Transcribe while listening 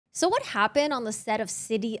So, what happened on the set of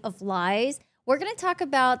City of Lies? We're going to talk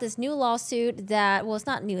about this new lawsuit that, well, it's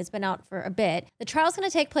not new, it's been out for a bit. The trial's going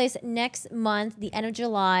to take place next month, the end of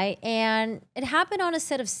July, and it happened on a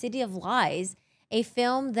set of City of Lies, a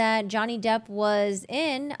film that Johnny Depp was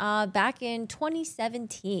in back in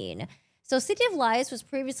 2017. So, City of Lies was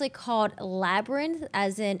previously called Labyrinth,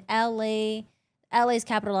 as in LA. LA's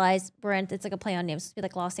capitalized Brent. It's like a play on names. It's supposed to be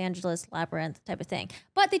like Los Angeles Labyrinth type of thing.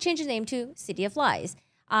 But they changed the name to City of Lies.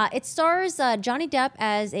 It stars Johnny Depp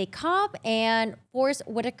as a cop and Forrest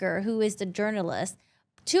Whitaker, who is the journalist.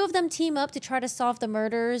 Two of them team up to try to solve the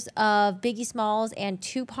murders of Biggie Smalls and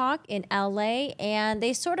Tupac in LA, and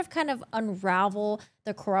they sort of kind of unravel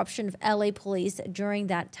the corruption of LA police during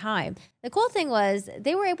that time. The cool thing was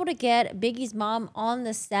they were able to get Biggie's mom on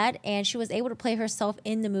the set, and she was able to play herself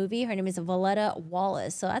in the movie. Her name is Valletta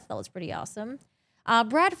Wallace, so I thought it was pretty awesome.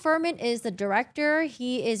 Brad Furman is the director.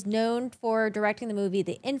 He is known for directing the movie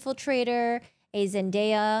The Infiltrator, a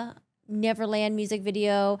Zendaya Neverland music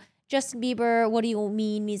video, Justin Bieber, What Do You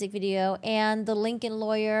Mean music video, and The Lincoln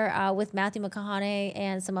Lawyer with Matthew McConaughey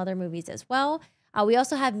and some other movies as well. We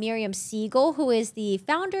also have Miriam Siegel, who is the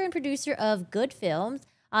founder and producer of Good Films.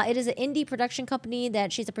 It is an indie production company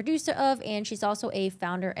that she's a producer of, and she's also a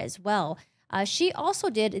founder as well. She also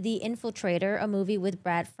did The Infiltrator, a movie with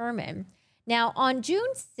Brad Furman. Now, on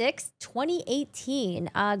June 6, 2018,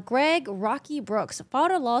 Greg Rocky Brooks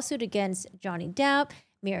filed a lawsuit against Johnny Depp,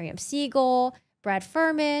 Miriam Siegel, Brad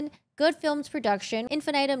Furman, Good Films Production,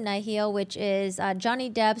 Infinitum Nihil, which is Johnny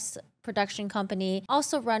Depp's production company,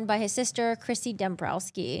 also run by his sister, Chrissy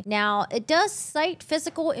Dembrowski. Now, it does cite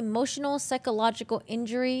physical, emotional, psychological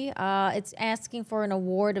injury. It's asking for an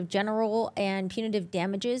award of general and punitive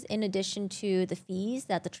damages in addition to the fees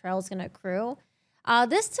that the trial is going to accrue.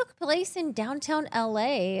 This took place in downtown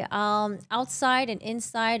LA, outside and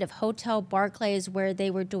inside of Hotel Barclays, where they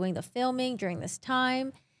were doing the filming during this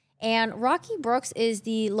time. And Rocky Brooks is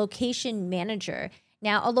the location manager.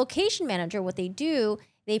 Now, a location manager, what they do,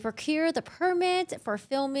 they procure the permit for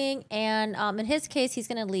filming, and in his case, he's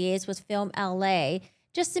going to liaise with Film LA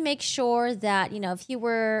just to make sure that, you know, if they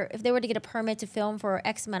were to get a permit to film for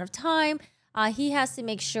X amount of time, he has to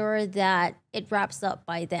make sure that it wraps up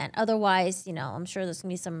by then. Otherwise, you know, I'm sure there's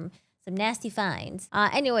gonna be some nasty fines.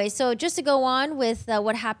 Anyway, so just to go on with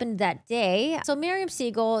what happened that day. So Miriam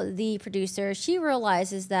Siegel, the producer, she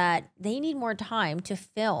realizes that they need more time to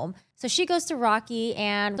film. So she goes to Rocky,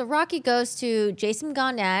 and so Rocky goes to Jason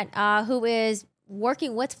Garnett, who is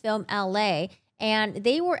working with Film LA, and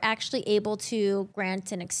they were actually able to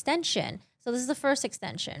grant an extension. So this is the first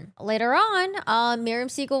extension. Later on, Miriam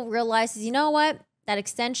Siegel realizes, you know what? That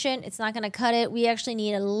extension, it's not going to cut it. We actually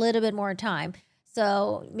need a little bit more time.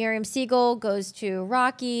 So Miriam Siegel goes to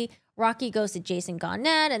Rocky. Rocky goes to Jason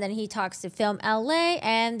Garnett, and then he talks to Film LA,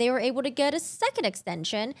 and they were able to get a second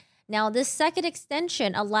extension. Now, this second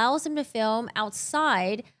extension allows them to film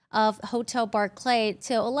outside of Hotel Barclay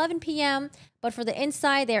till 11 p.m., but for the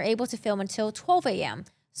inside, they're able to film until 12 a.m.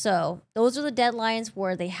 So those are the deadlines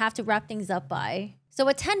where they have to wrap things up by. So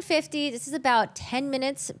at 10:50, this is about 10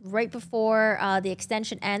 minutes right before the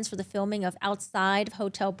extension ends for the filming of Outside of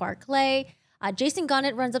Hotel Barclay. Jason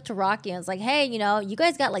Garnett runs up to Rocky and is like, hey, you know, you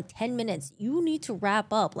guys got like 10 minutes. You need to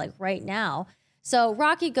wrap up like right now. So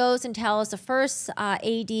Rocky goes and tells the first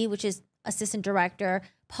AD, which is assistant director,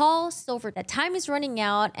 Paul Silver, that time is running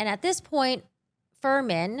out. And at this point,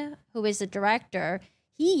 Furman, who is the director,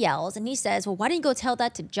 he yells and he says, well, why didn't you go tell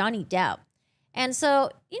that to Johnny Depp? And so,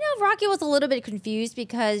 you know, Rocky was a little bit confused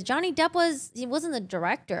because Johnny Depp wasn't the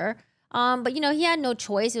director. But, you know, he had no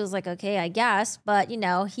choice. He was like, okay, I guess. But, you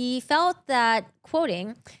know, he felt that,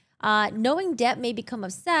 quoting, knowing Depp may become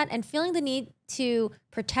upset and feeling the need to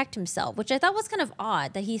protect himself, which I thought was kind of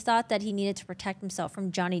odd that he thought that he needed to protect himself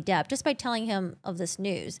from Johnny Depp just by telling him of this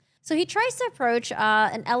news. So he tries to approach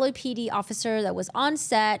an LAPD officer that was on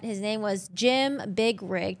set. His name was Jim Big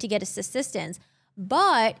Rig, to get his assistance.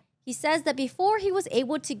 But he says that before he was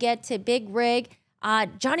able to get to Big Rig,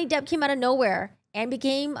 Johnny Depp came out of nowhere and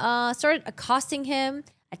started accosting him,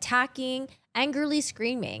 attacking, angrily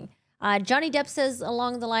screaming. Johnny Depp says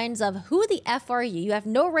along the lines of, who the F are you? You have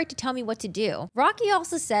no right to tell me what to do. Rocky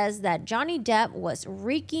also says that Johnny Depp was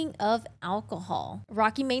reeking of alcohol.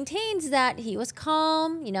 Rocky maintains that he was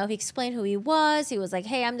calm. You know, he explained who he was. He was like,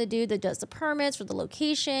 hey, I'm the dude that does the permits for the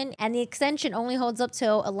location, and the extension only holds up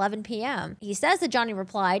till 11 p.m. He says that Johnny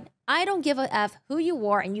replied, I don't give a F who you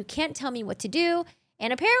are, and you can't tell me what to do.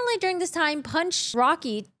 And apparently during this time, punched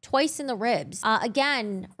Rocky twice in the ribs.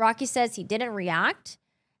 Again, Rocky says he didn't react.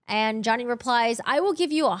 And Johnny replies, I will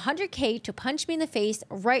give you $100K to punch me in the face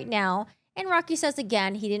right now. And Rocky says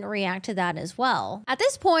again, he didn't react to that as well. At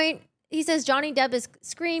this point, he says Johnny Depp is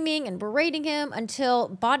screaming and berating him until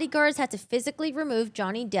bodyguards had to physically remove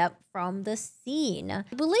Johnny Depp from the scene. I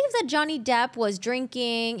believe that Johnny Depp was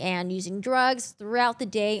drinking and using drugs throughout the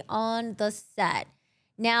day on the set.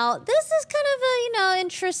 Now, this is kind of a,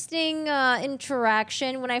 interesting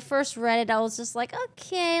interaction. When I first read it, I was just like,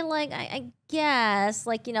 okay, like, I guess,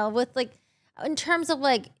 like, with like, in terms of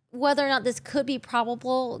like, whether or not this could be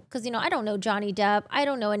probable, because, I don't know Johnny Depp. I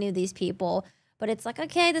don't know any of these people. But it's like,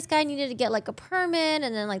 okay, this guy needed to get like a permit,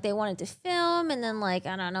 and then like they wanted to film, and then like,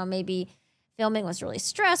 I don't know, maybe filming was really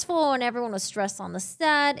stressful and everyone was stressed on the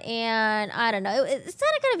set. And I don't know, it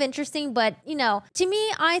sounded kind of interesting, but to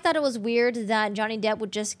me, I thought it was weird that Johnny Depp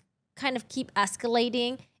would just kind of keep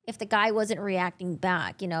escalating if the guy wasn't reacting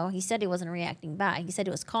back. He said he wasn't reacting back. He said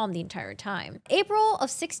he was calm the entire time. April of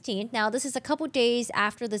 16th, now this is a couple days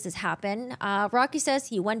after this has happened, Rocky says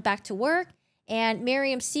he went back to work. And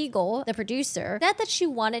Miriam Siegel, the producer, said that she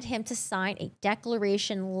wanted him to sign a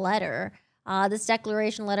declaration letter. This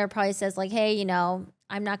declaration letter probably says like, hey,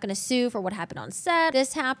 I'm not going to sue for what happened on set.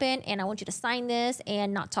 This happened, and I want you to sign this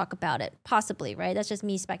and not talk about it. Possibly, right? That's just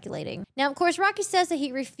me speculating. Now, of course, Rocky says that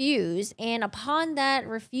he refused. And upon that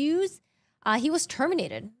refuse, he was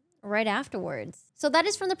terminated right afterwards. So that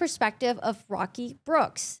is from the perspective of Rocky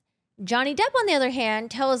Brooks. Johnny Depp, on the other hand,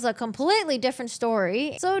 tells a completely different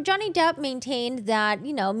story. So Johnny Depp maintained that,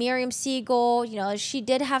 Miriam Siegel, she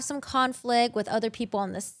did have some conflict with other people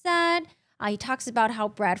on the set. He talks about how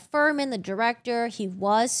Brad Furman, the director, he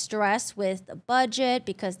was stressed with the budget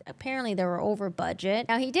because apparently they were over budget.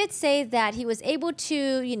 Now, he did say that he was able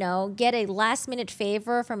to, get a last-minute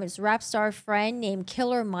favor from his rap star friend named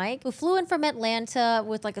Killer Mike, who flew in from Atlanta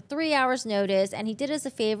with like a 3 hours notice, and he did as a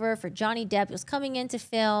favor for Johnny Depp. He was coming in to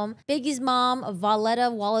film. Biggie's mom, Violetta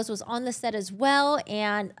Wallace, was on the set as well,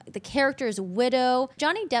 and the character's widow.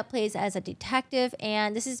 Johnny Depp plays as a detective,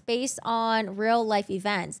 and this is based on real-life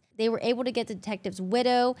events. They were able to get the detective's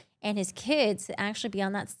widow and his kids to actually be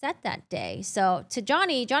on that set that day. So to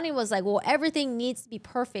Johnny was like, well, everything needs to be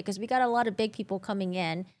perfect because we got a lot of big people coming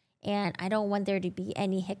in and I don't want there to be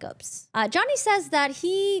any hiccups. Johnny says that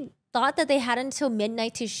he thought that they had until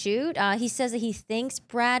midnight to shoot. He says that he thinks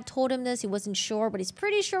Brad told him this. He wasn't sure, but he's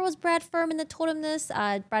pretty sure it was Brad Furman that told him this.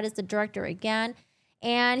 Brad is the director again.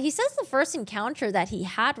 And he says the first encounter that he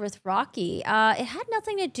had with Rocky, it had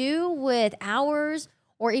nothing to do with hours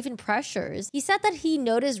or even pressures. He said that he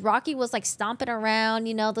noticed Rocky was like stomping around,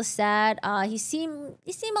 the set. He seemed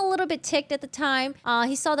a little bit ticked at the time.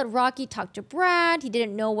 He saw that Rocky talked to Brad. He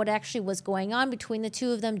didn't know what actually was going on between the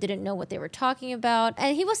two of them, didn't know what they were talking about.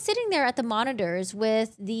 And he was sitting there at the monitors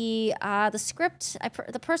with the script,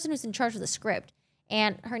 the person who's in charge of the script.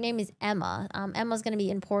 And her name is Emma. Emma's going to be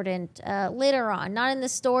important later on. Not in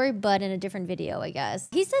this story, but in a different video, I guess.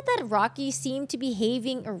 He said that Rocky seemed to be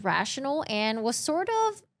behaving irrational and was sort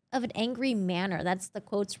of an angry manner. That's the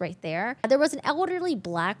quotes right there. There was an elderly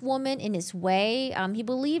black woman in his way. He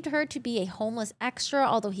believed her to be a homeless extra,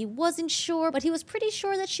 although he wasn't sure, but he was pretty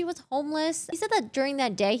sure that she was homeless. He said that during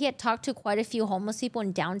that day, he had talked to quite a few homeless people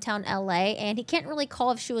in downtown LA, and he can't really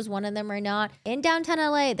call if she was one of them or not. In downtown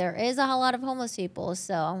LA, there is a whole lot of homeless people,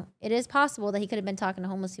 so it is possible that he could have been talking to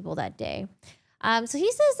homeless people that day. So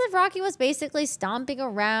he says that Rocky was basically stomping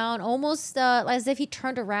around, almost as if he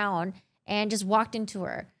turned around and just walked into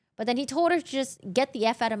her. But then he told her to just get the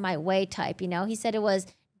F out of my way type, He said it was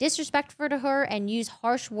disrespectful to her and used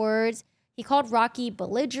harsh words. He called Rocky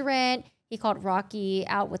belligerent. He called Rocky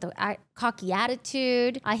out with a cocky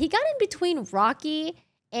attitude. He got in between Rocky,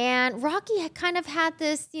 and Rocky had kind of had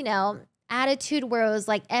this, attitude where it was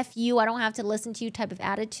like, F you, I don't have to listen to you type of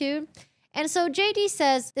attitude. And so JD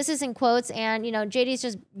says, this is in quotes, and, JD's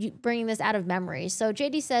just bringing this out of memory. So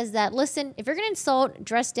JD says that, listen, if you're going to insult,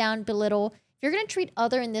 dress down, belittle, if you're going to treat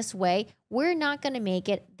other in this way, we're not going to make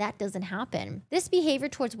it. That doesn't happen. This behavior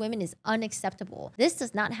towards women is unacceptable. This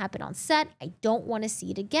does not happen on set. I don't want to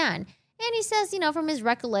see it again. And he says, from his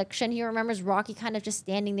recollection, he remembers Rocky kind of just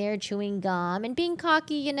standing there chewing gum and being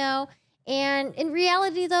cocky, And in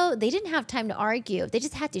reality, though, they didn't have time to argue. They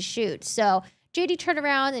just had to shoot. So JD turned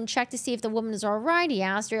around and checked to see if the woman was all right. He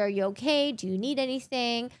asked her, are you okay? Do you need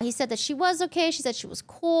anything? He said that she was okay. She said she was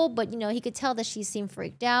cool, but, he could tell that she seemed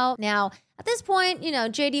freaked out. Now, at this point,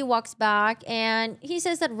 JD walks back and he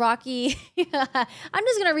says that Rocky, I'm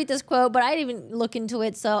just going to read this quote, but I didn't even look into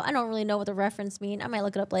it, so I don't really know what the reference means. I might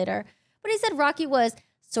look it up later. But he said Rocky was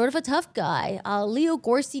sort of a tough guy, Leo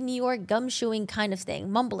Gorsey, New York, gumshoeing kind of thing,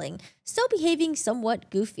 mumbling, still behaving somewhat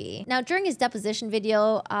goofy. Now, during his deposition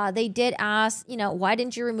video, they did ask, why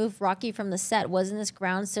didn't you remove Rocky from the set? Wasn't this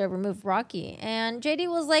grounds to remove Rocky? And JD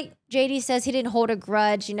was like, JD says he didn't hold a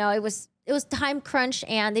grudge. It was time crunch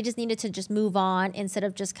and they just needed to just move on instead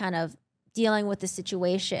of just kind of dealing with the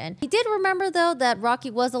situation. He did remember, though, that Rocky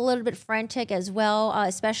was a little bit frantic as well,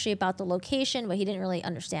 especially about the location, but he didn't really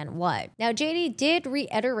understand what. Now, JD did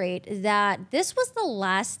reiterate that this was the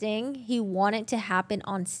last thing he wanted to happen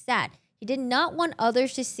on set. He did not want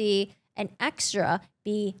others to see an extra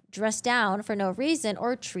be dressed down for no reason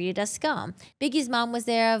or treated as scum. Biggie's mom was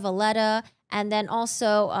there, Valletta, and then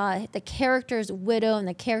also the character's widow and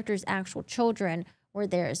the character's actual children were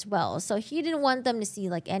there as well. So he didn't want them to see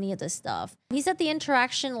like any of this stuff. He said the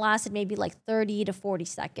interaction lasted maybe like 30 to 40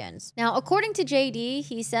 seconds. Now, according to JD,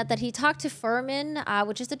 he said that he talked to Furman,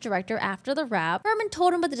 which is the director, after the wrap. Furman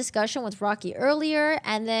told him about the discussion with Rocky earlier,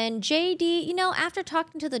 and then JD, after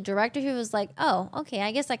talking to the director, he was like, oh, okay,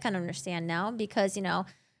 I guess I kind of understand now because,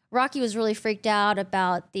 Rocky was really freaked out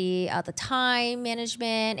about the time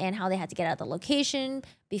management and how they had to get out of the location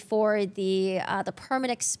before the permit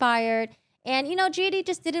expired. And, JD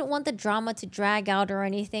just didn't want the drama to drag out or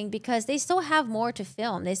anything because they still have more to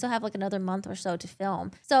film. They still have like another month or so to film.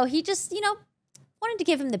 So he just, wanted to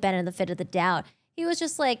give him the benefit of the doubt. He was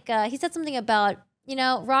just like, he said something about,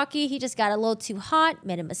 Rocky, he just got a little too hot,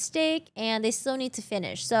 made a mistake, and they still need to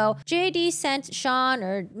finish. So JD sent Sean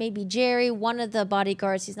or maybe Jerry, one of the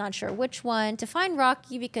bodyguards, he's not sure which one, to find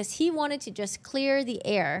Rocky because he wanted to just clear the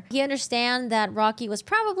air. He understands that Rocky was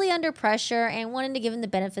probably under pressure and wanted to give him the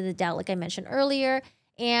benefit of the doubt, like I mentioned earlier.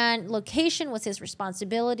 And location was his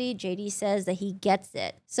responsibility. JD says that he gets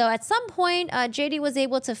it. So at some point, JD was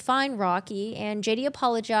able to find Rocky, and JD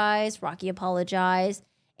apologized. Rocky apologized.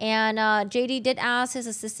 And JD did ask his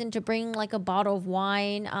assistant to bring like a bottle of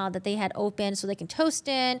wine that they had opened so they can toast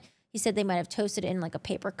in. He said they might have toasted in like a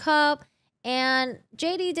paper cup. And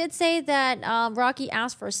JD did say that Rocky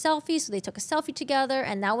asked for a selfie, so they took a selfie together.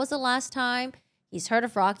 And that was the last time he's heard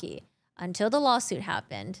of Rocky until the lawsuit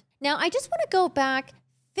happened. Now, I just want to go back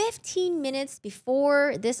 15 minutes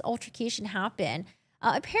before this altercation happened.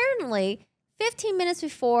 Apparently, 15 minutes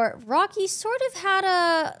before, Rocky sort of had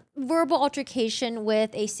a verbal altercation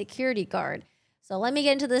with a security guard. So let me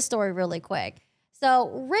get into this story really quick.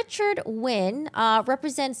 So Richard Wynn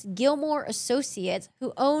represents Gilmore Associates,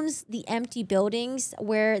 who owns the empty buildings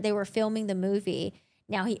where they were filming the movie.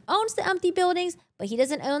 Now, he owns the empty buildings, but he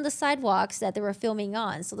doesn't own the sidewalks that they were filming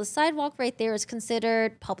on. So the sidewalk right there is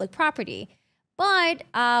considered public property. But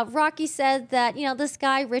Rocky said that, this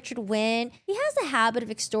guy, Richard Wynn, he has a habit of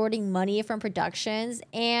extorting money from productions.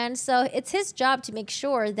 And so it's his job to make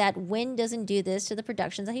sure that Wynn doesn't do this to the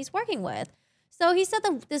productions that he's working with. So he said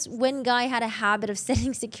that this Wynn guy had a habit of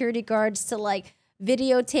sending security guards to like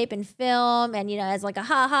videotape and film. And, as like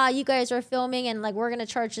you guys are filming and like, we're going to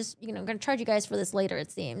charge this, going to charge you guys for this later, it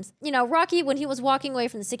seems. Rocky, when he was walking away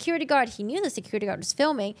from the security guard, he knew the security guard was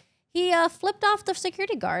filming. He flipped off the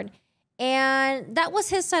security guard. And that was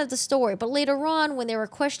his side of the story. But later on, when they were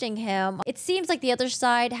questioning him, it seems like the other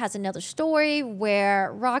side has another story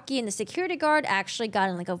where Rocky and the security guard actually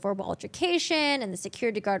got in like a verbal altercation and the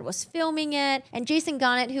security guard was filming it. And Jason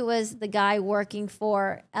Gannett, who was the guy working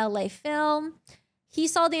for LA Film, he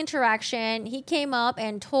saw the interaction. He came up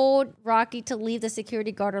and told Rocky to leave the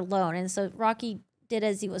security guard alone. And so Rocky did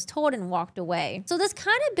as he was told and walked away. So this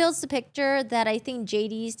kind of builds the picture that I think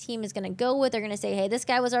JD's team is going to go with. They're going to say, hey, this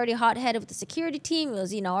guy was already hot-headed with the security team. He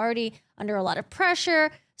was, already under a lot of pressure.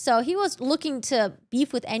 So he was looking to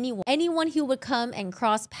beef with anyone he would come and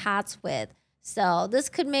cross paths with. So this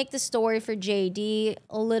could make the story for JD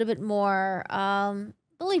a little bit more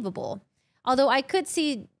believable. Although I could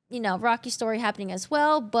see Rocky's story happening as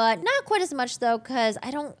well, but not quite as much though, because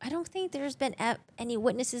I don't think there's been any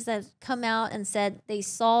witnesses that have come out and said they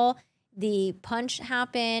saw the punch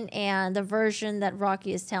happen and the version that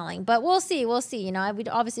Rocky is telling. But we'll see. We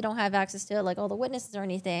obviously don't have access to like all the witnesses or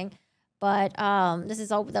anything, but this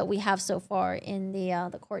is all that we have so far in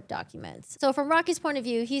the court documents. So from Rocky's point of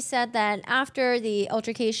view, he said that after the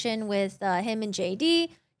altercation with him and JD,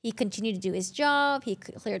 he continued to do his job. He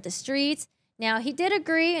cleared the streets. Now, he did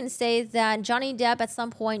agree and say that Johnny Depp at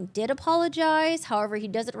some point did apologize. However, he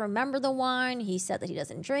doesn't remember the wine. He said that he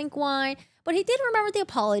doesn't drink wine, but he did remember the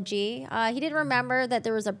apology. He did remember that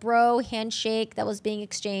there was a bro handshake that was being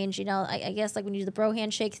exchanged. I guess like when you do the bro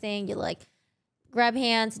handshake thing, you like grab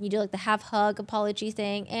hands and you do like the half hug apology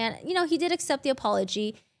thing. And, he did accept the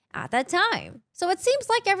apology at that time. So it seems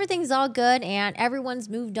like everything's all good and everyone's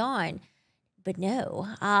moved on. But no,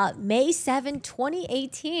 May 7,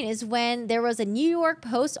 2018 is when there was a New York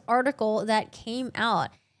Post article that came out.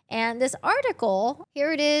 And this article,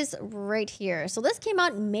 here it is right here. So this came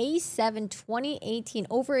out May 7, 2018,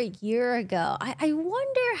 over a year ago. I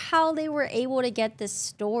wonder how they were able to get this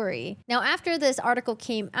story. Now, after this article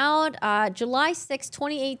came out, July 6,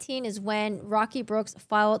 2018 is when Rocky Brooks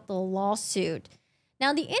filed the lawsuit.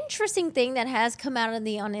 Now, the interesting thing that has come out on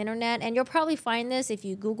the internet, and you'll probably find this if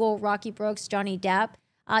you Google Rocky Brooks, Johnny Depp,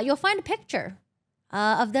 you'll find a picture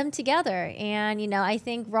of them together. And, you know, I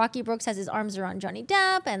think Rocky Brooks has his arms around Johnny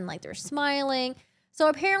Depp and like they're smiling. So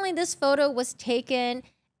apparently this photo was taken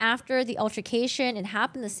after the altercation. It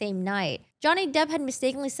happened the same night. Johnny Depp had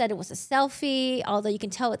mistakenly said it was a selfie, although you can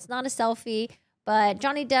tell it's not a selfie. But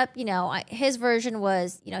Johnny Depp, you know, his version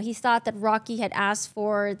was, you know, he thought that Rocky had asked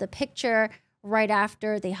for the picture right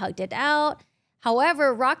after they hugged it out.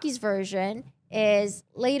 However, Rocky's version is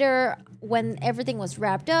later when everything was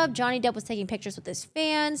wrapped up, Johnny Depp was taking pictures with his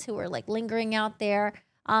fans who were like lingering out there.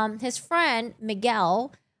 His friend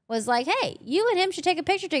Miguel was like, hey, you and him should take a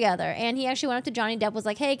picture together. And he actually went up to Johnny Depp, was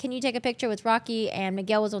like, hey, can you take a picture with Rocky? And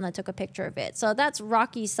Miguel was the one that took a picture of it. So that's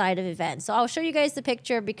Rocky's side of events. So I'll show you guys the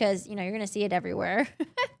picture because, you know, you're going to see it everywhere.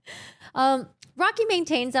 Rocky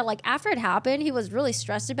maintains that like after it happened, he was really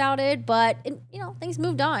stressed about it, but you know, things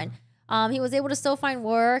moved on. He was able to still find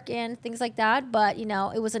work and things like that. But, you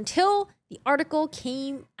know, it was until the article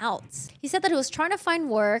came out. He said that he was trying to find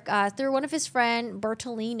work through one of his friend,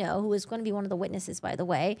 Bertolino, who is going to be one of the witnesses, by the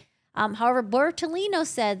way. However, Bertolino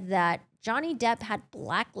said that Johnny Depp had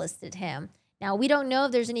blacklisted him. Now, we don't know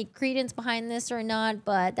if there's any credence behind this or not,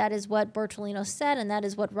 but that is what Bertolino said, and that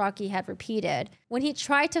is what Rocky had repeated. When he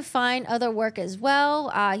tried to find other work as well,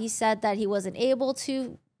 he said that he wasn't able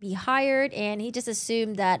to be hired, and he just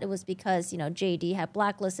assumed that it was because, you know, JD had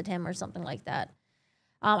blacklisted him or something like that.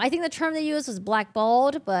 I think the term they used was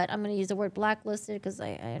blackballed, but I'm going to use the word blacklisted because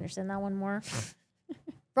I understand that one more.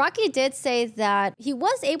 Rocky did say that he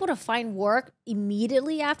was able to find work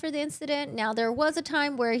immediately after the incident. Now, there was a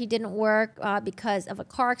time where he didn't work because of a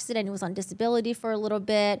car accident. He was on disability for a little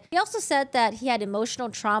bit. He also said that he had emotional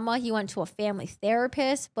trauma. He went to a family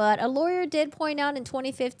therapist, but a lawyer did point out in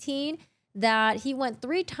 2015 that he went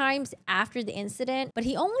 3 times after the incident, but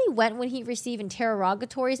he only went when he received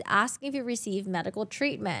interrogatories asking if he received medical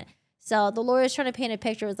treatment. So the lawyer is trying to paint a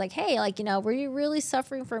picture. It's like, hey, like, you know, were you really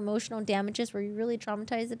suffering for emotional damages? Were you really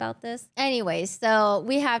traumatized about this? Anyways, so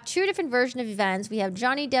we have 2 different versions of events. We have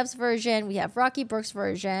Johnny Depp's version. We have Rocky Brooks'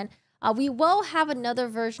 version. We will have another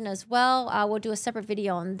version as well. We'll do a separate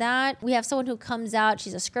video on that. We have someone who comes out.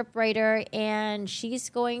 She's a script writer, and she's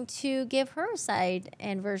going to give her side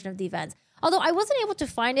and version of the events. Although I wasn't able to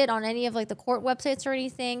find it on any of like the court websites or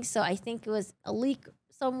anything, so I think it was a leak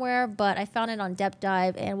somewhere, but I found it on Depp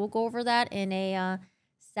Dive, and we'll go over that in a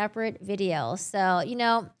separate video. So, you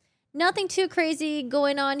know, nothing too crazy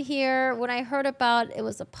going on here. When I heard about it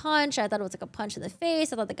was a punch, I thought it was like a punch in the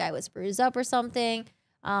face. I thought the guy was bruised up or something.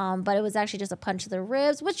 But it was actually just a punch to the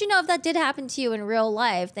ribs, which, you know, if that did happen to you in real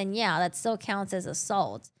life, then yeah, that still counts as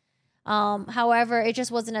assault. However, it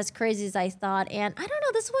just wasn't as crazy as I thought. And I don't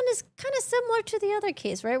know, this one is kind of similar to the other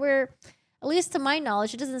case, right? Where, at least to my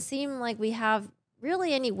knowledge, it doesn't seem like we have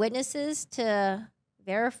really any witnesses to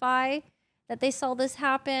verify that they saw this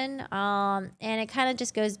happen. And it kind of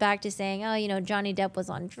just goes back to saying, oh, you know, Johnny Depp was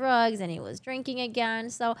on drugs and he was drinking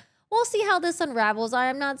again. So we'll see how this unravels. I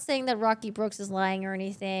am not saying that Rocky Brooks is lying or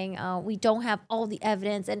anything. We don't have all the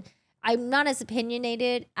evidence, and I'm not as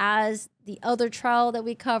opinionated as the other trial that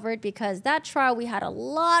we covered, because that trial we had a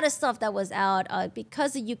lot of stuff that was out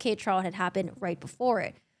because the UK trial had happened right before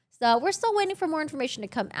it. So we're still waiting for more information to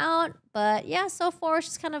come out. But yeah, so far it's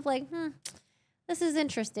just kind of like, this is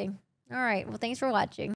interesting. All right. Well, thanks for watching.